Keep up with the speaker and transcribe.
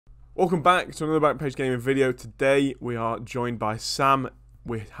Welcome back to another Backpage Gaming video. Today we are joined by Sam.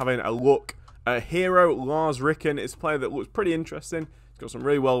 We're having a look at hero Lars Ricken. It's a player that looks pretty interesting. He's got some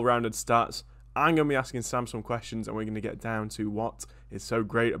really well-rounded stats. I'm going to be asking Sam some questions and we're going to get down to what is so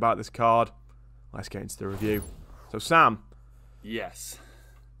great about this card. Let's get into the review. So Sam. Yes.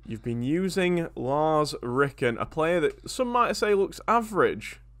 You've been using Lars Ricken, a player that some might say looks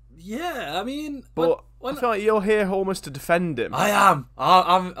average. Yeah, I mean, But I feel like you're here almost to defend him. I am.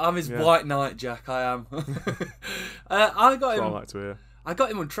 I'm his white knight, Jack. I am. I got him. I like to hear. I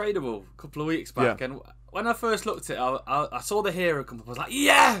got him untradeable a couple of weeks back, and when I first looked at it, I saw the hero come up. I was like,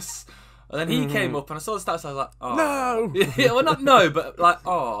 yes. And then he came up, and I saw the stats. I was like, oh No. Yeah, well, not no, but like,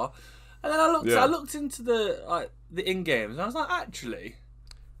 oh. And then I looked into the in games, and I was like, actually,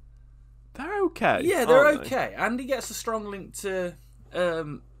 they're okay. Yeah, they're okay, and he gets a strong link to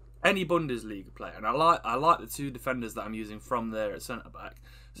any Bundesliga player, and I like the two defenders that I'm using from there at centre back.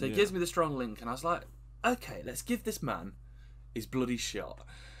 So it gives me the strong link, and I was like, okay, let's give this man his bloody shot.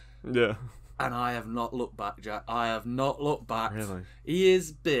 Yeah. And I have not looked back, Jack. I have not looked back. Really? He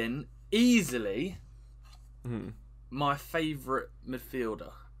has been easily my favourite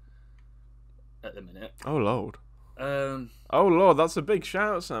midfielder at the minute. Oh Lord. Oh Lord, that's a big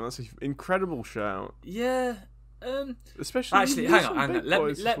shout, Sam. That's an incredible shout. Yeah. Especially actually, hang on.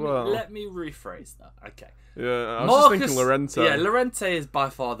 Let me rephrase that. Okay. Yeah, I was just thinking Llorente. Yeah, Llorente is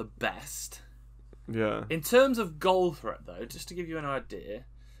by far the best. Yeah. In terms of goal threat, though, just to give you an idea,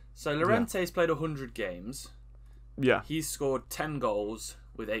 so Llorente's played 100 games. Yeah. He's scored 10 goals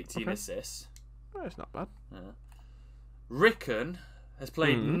with 18 assists. Oh, it's not bad. Ricken has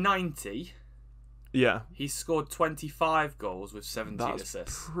played 90. Yeah. He's scored 25 goals with 17 assists.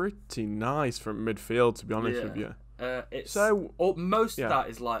 That's pretty nice from midfield, to be honest with you. Most of that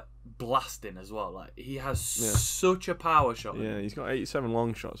is like blasting as well. Like he has such a power shot. Yeah, he's got 87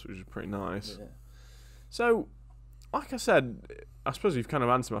 long shots, which is pretty nice. Yeah. So, like I said, I suppose you've kind of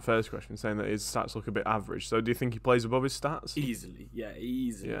answered my first question, saying that his stats look a bit average. So, do you think he plays above his stats? Easily, yeah,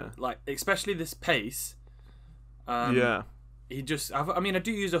 easily. Yeah. Like especially this pace. Yeah. He just. I mean, I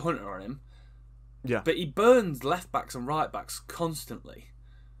do use a hunter on him. Yeah. But he burns left backs and right backs constantly.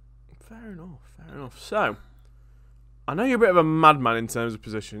 Fair enough. Fair enough. So, I know you're a bit of a madman in terms of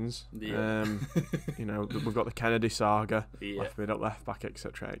positions. Yeah. You know, we've got the Kennedy saga, Yeah. left mid, up left back,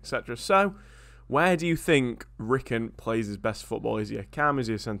 etc., etc. So, where do you think Ricken plays his best football? Is he a cam? Is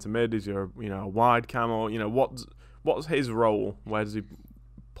he a centre mid? Is he a wide cam? Or what's his role? Where does he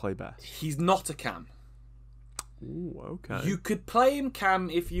play best? He's not a cam. Ooh, okay. You could play him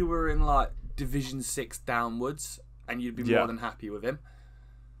cam if you were in like Division 6 downwards, and you'd be more than happy with him.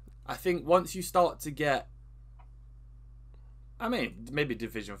 I think once you start to get, I mean, maybe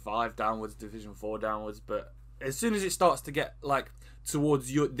Division 5 downwards, Division 4 downwards, but as soon as it starts to get like towards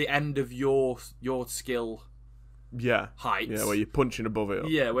the end of your skill heights, where you're punching above it,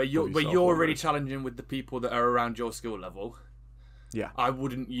 where you're already challenging with the people that are around your skill level, I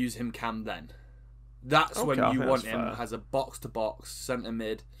wouldn't use him cam then. That's when you want him as a box to box centre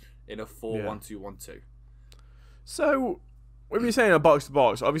mid in a 4-1-2-1-2. So, when you're saying a box to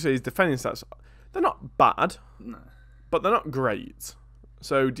box, obviously his defending stats, they're not bad, but they're not great.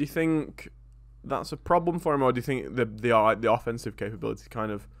 So, do you think that's a problem for him, or do you think the offensive capability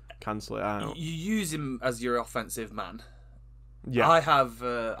kind of cancel it out? You use him as your offensive man. Yeah.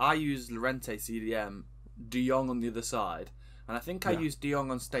 I use Llorente CDM, De Jong on the other side, and I think I use De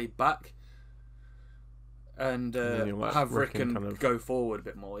Jong on stay back. And have Ricken kind of go forward a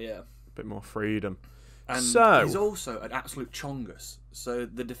bit more, a bit more freedom. And he's also an absolute chongus. So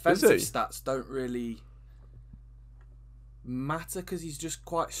the defensive stats don't really matter because he's just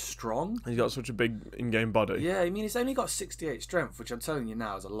quite strong. He's got such a big in-game body. Yeah, I mean, he's only got 68 strength, which I'm telling you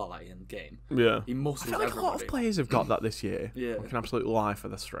now is a lie in the game. Yeah. He muscles I feel like a lot of players have got that this year. Like an absolute lie for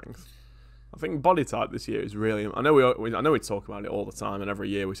their strength. I think body type this year is really. I know we talk about it all the time, and every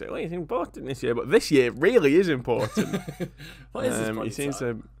year we say, "Well, it's important this year," but this year really is important. What is this body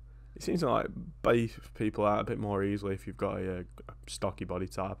type? He seems to like beef people out a bit more easily if you've got a stocky body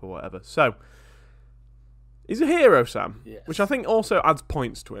type or whatever. So he's a hero, Sam, which I think also adds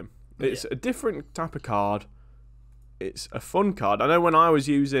points to him. It's a different type of card. It's a fun card. I know when I was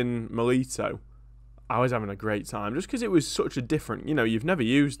using Melito, I was having a great time just because it was such a different. You've never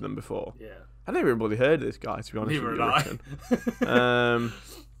used them before. Yeah. I never really heard of this guy, to be honest. Neither had I.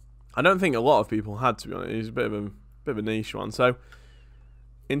 I don't think a lot of people had, to be honest. He's a bit of a niche one. So,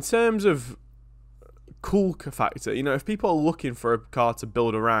 in terms of cool factor, if people are looking for a card to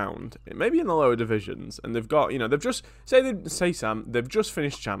build around, it may be in the lower divisions, and they've got, they've just Sam, they've just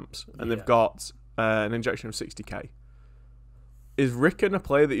finished champs, and they've got an injection of 60k. is Ricken a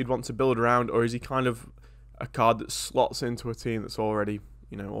player that you'd want to build around, or is he kind of a card that slots into a team that's already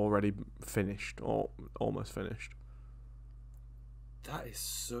finished or almost finished? That is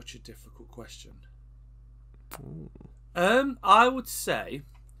such a difficult question. Ooh. I would say,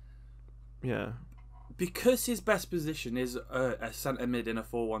 yeah, because his best position is a centre mid in a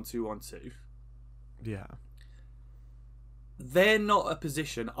 4-1-2-1-2. Yeah. They're not a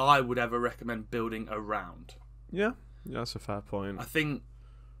position I would ever recommend building around. Yeah, that's a fair point. I think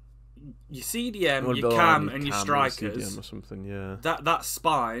your CDM, your cam, and your strikers, or something. Yeah. That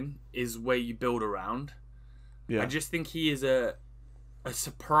spine is where you build around. Yeah. I just think he is a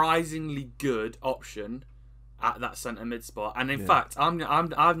surprisingly good option at that centre mid spot. And in fact,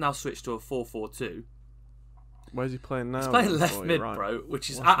 I've now switched to a 4-4-2. Where's he playing now? He's playing left mid, bro. Which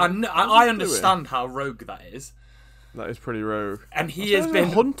is I understand how rogue that is. That is pretty rogue. And he has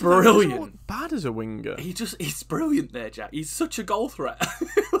been brilliant. Bad as a winger. He's brilliant there, Jack. He's such a goal threat.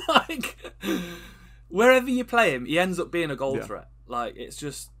 Like, wherever you play him, he ends up being a goal threat. Like, it's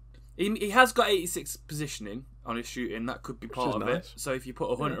just... He has got 86 positioning on his shooting. That could be part of it. So if you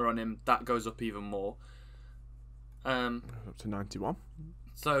put a hunter on him, that goes up even more. Up to 91.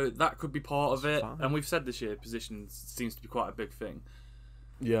 So that could be part of it. And we've said this year, position seems to be quite a big thing.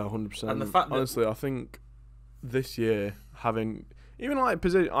 Yeah, 100%. And the fact that, honestly, I think this year, having... Even like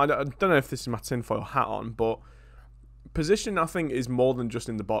position... I don't know if this is my tinfoil hat on, but position, I think, is more than just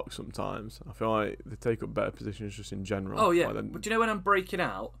in the box sometimes. I feel like they take up better positions just in general. Oh, yeah. But do you know when I'm breaking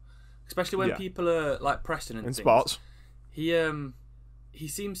out? Especially when people are like pressing and in things. Spots. He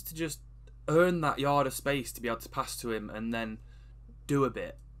seems to just earn that yard of space to be able to pass to him and then do a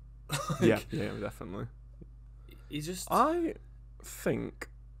bit. Yeah, definitely. He just... I think,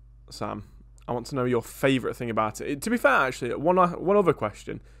 Sam, I want to know your favourite thing about it. To be fair, actually, one other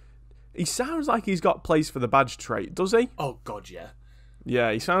question. He sounds like he's got plays for the badge trait, does he? Oh God, yeah.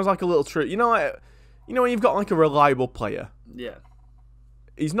 Yeah, he sounds like a little trick. You know when you've got like a reliable player. Yeah.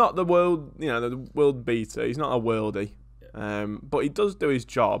 He's not the world beater. He's not a worldie. Yeah. But he does do his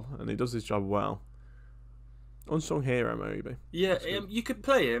job, and he does his job well. Unsung hero, maybe. Yeah, you could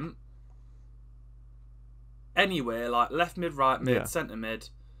play him anywhere, like left mid, right mid, centre mid.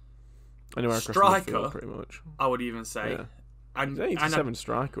 Anywhere across the field, pretty much. I would even say. Yeah. And 87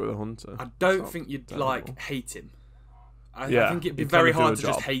 striker with a hunter. I don't think you'd like hate him. I think it'd be very hard to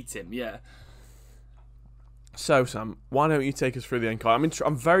just hate him. Yeah. So Sam, why don't you take us through the end card?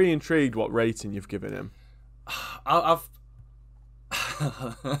 I'm very intrigued what rating you've given him. I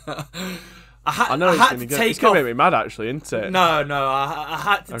know it's going to make me mad, actually, isn't it? No, I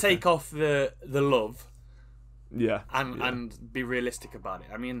had to take off the love. Yeah. And be realistic about it.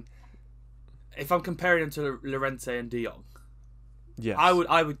 I mean, if I'm comparing him to Llorente and De Jong, yes.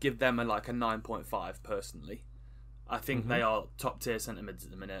 I would give them a 9.5 personally. I think they are top tier centre mids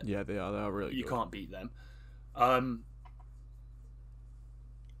at the minute. Yeah, they are. They are really good. You can't beat them.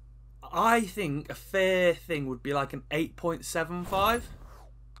 I think a fair thing would be like an 8.75.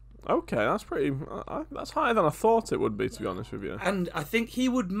 Okay, that's pretty. That's higher than I thought it would be, to be honest with you. And I think he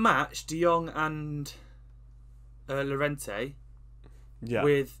would match De Jong and Llorente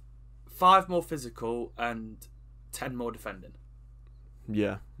with 5 more physical and 10 more defending.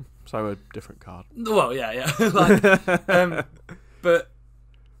 Yeah, so a different card. Well, yeah. But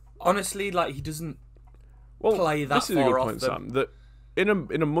honestly, like, he doesn't play that far off. This is a good point, Sam. That in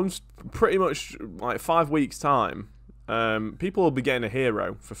a month, pretty much like 5 weeks' time, people will be getting a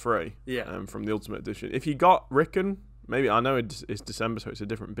hero for free. Yeah. From the Ultimate Edition. If you got Ricken, maybe, I know it's December, so it's a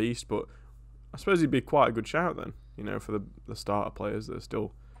different beast, but I suppose he'd be quite a good shout then. For the starter players that are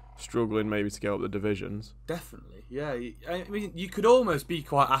still struggling maybe to get up the divisions. Definitely, yeah. I mean, you could almost be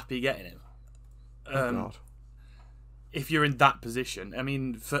quite happy getting him. God. If you're in that position. I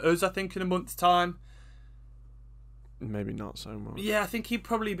mean, for us, I think in a month's time, maybe not so much. Yeah, I think he'd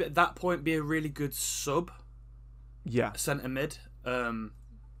probably at that point be a really good sub. Yeah. Centre mid.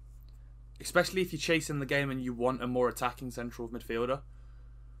 Especially if you're chasing the game and you want a more attacking central midfielder.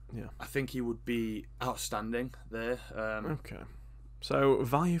 Yeah. I think he would be outstanding there. Okay. So,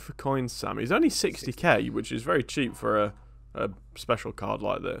 value for coins, Sam. He's only 60k, which is very cheap for a special card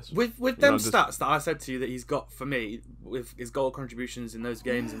like this. With them stats that I said to you that he's got for me, with his goal contributions in those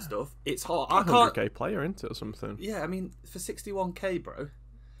games and stuff, it's hard. I can't... 100k player, isn't it, or something? Yeah, I mean, for 61k, bro,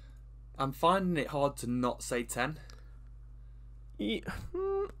 I'm finding it hard to not say 10. Yeah.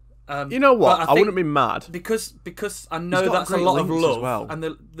 You know what? I wouldn't be mad. Because I know that's a lot of love. Well. And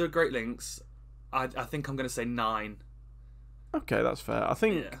the great links, I think I'm going to say 9. Okay, that's fair. I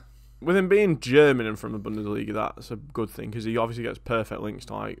think with him being German and from the Bundesliga, that's a good thing because he obviously gets perfect links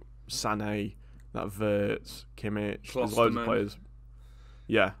to like Sané, that Wirtz, Kimmich. There's loads of players.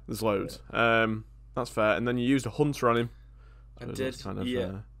 Yeah, there's loads. That's fair. And then you used a Hunter on him. I did. Kind of,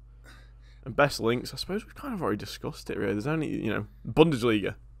 yeah. And best links, I suppose we've kind of already discussed it. Really, there's only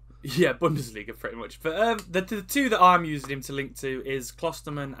Bundesliga. Yeah, Bundesliga pretty much. But the two that I'm using him to link to is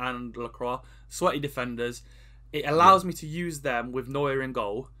Klostermann and Lacroix, sweaty defenders. It allows me to use them with Neuer in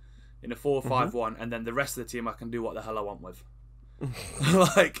goal in a 4-5-1, and then the rest of the team I can do what the hell I want with.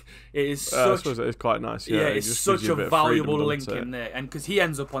 Like, it is such... I suppose it is quite nice. Yeah, it's such a valuable link in there. And because he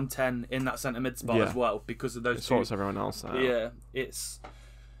ends up on 10 in that centre mid spot as well, because of those two. Sorts everyone else out. Yeah, it's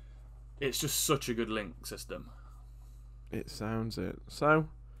just such a good link system. It sounds it. So,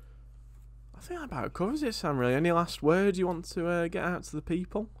 I think that about covers it, Sam, really. Any last words you want to get out to the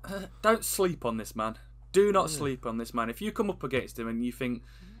people? Don't sleep on this man. Do not sleep on this man. If you come up against him and you think...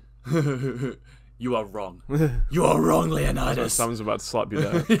 You are wrong. You are wrong, Leonidas. Sam's about to slap you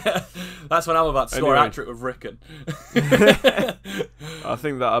down. Yeah, that's when I'm about to score a hat-trick with Ricken. I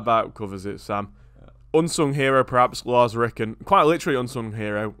think that about covers it, Sam. Unsung hero, perhaps, Lars Ricken. Quite literally unsung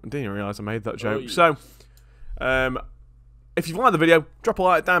hero. I didn't even realise I made that joke. So, if you've liked the video, drop a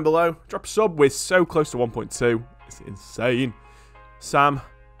like down below. Drop a sub. We're so close to 1.2. It's insane. Sam,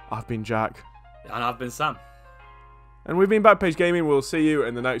 I've been Jack. And I've been Sam. And we've been Backpage Gaming. We'll see you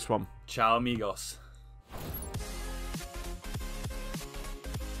in the next one. Ciao, amigos.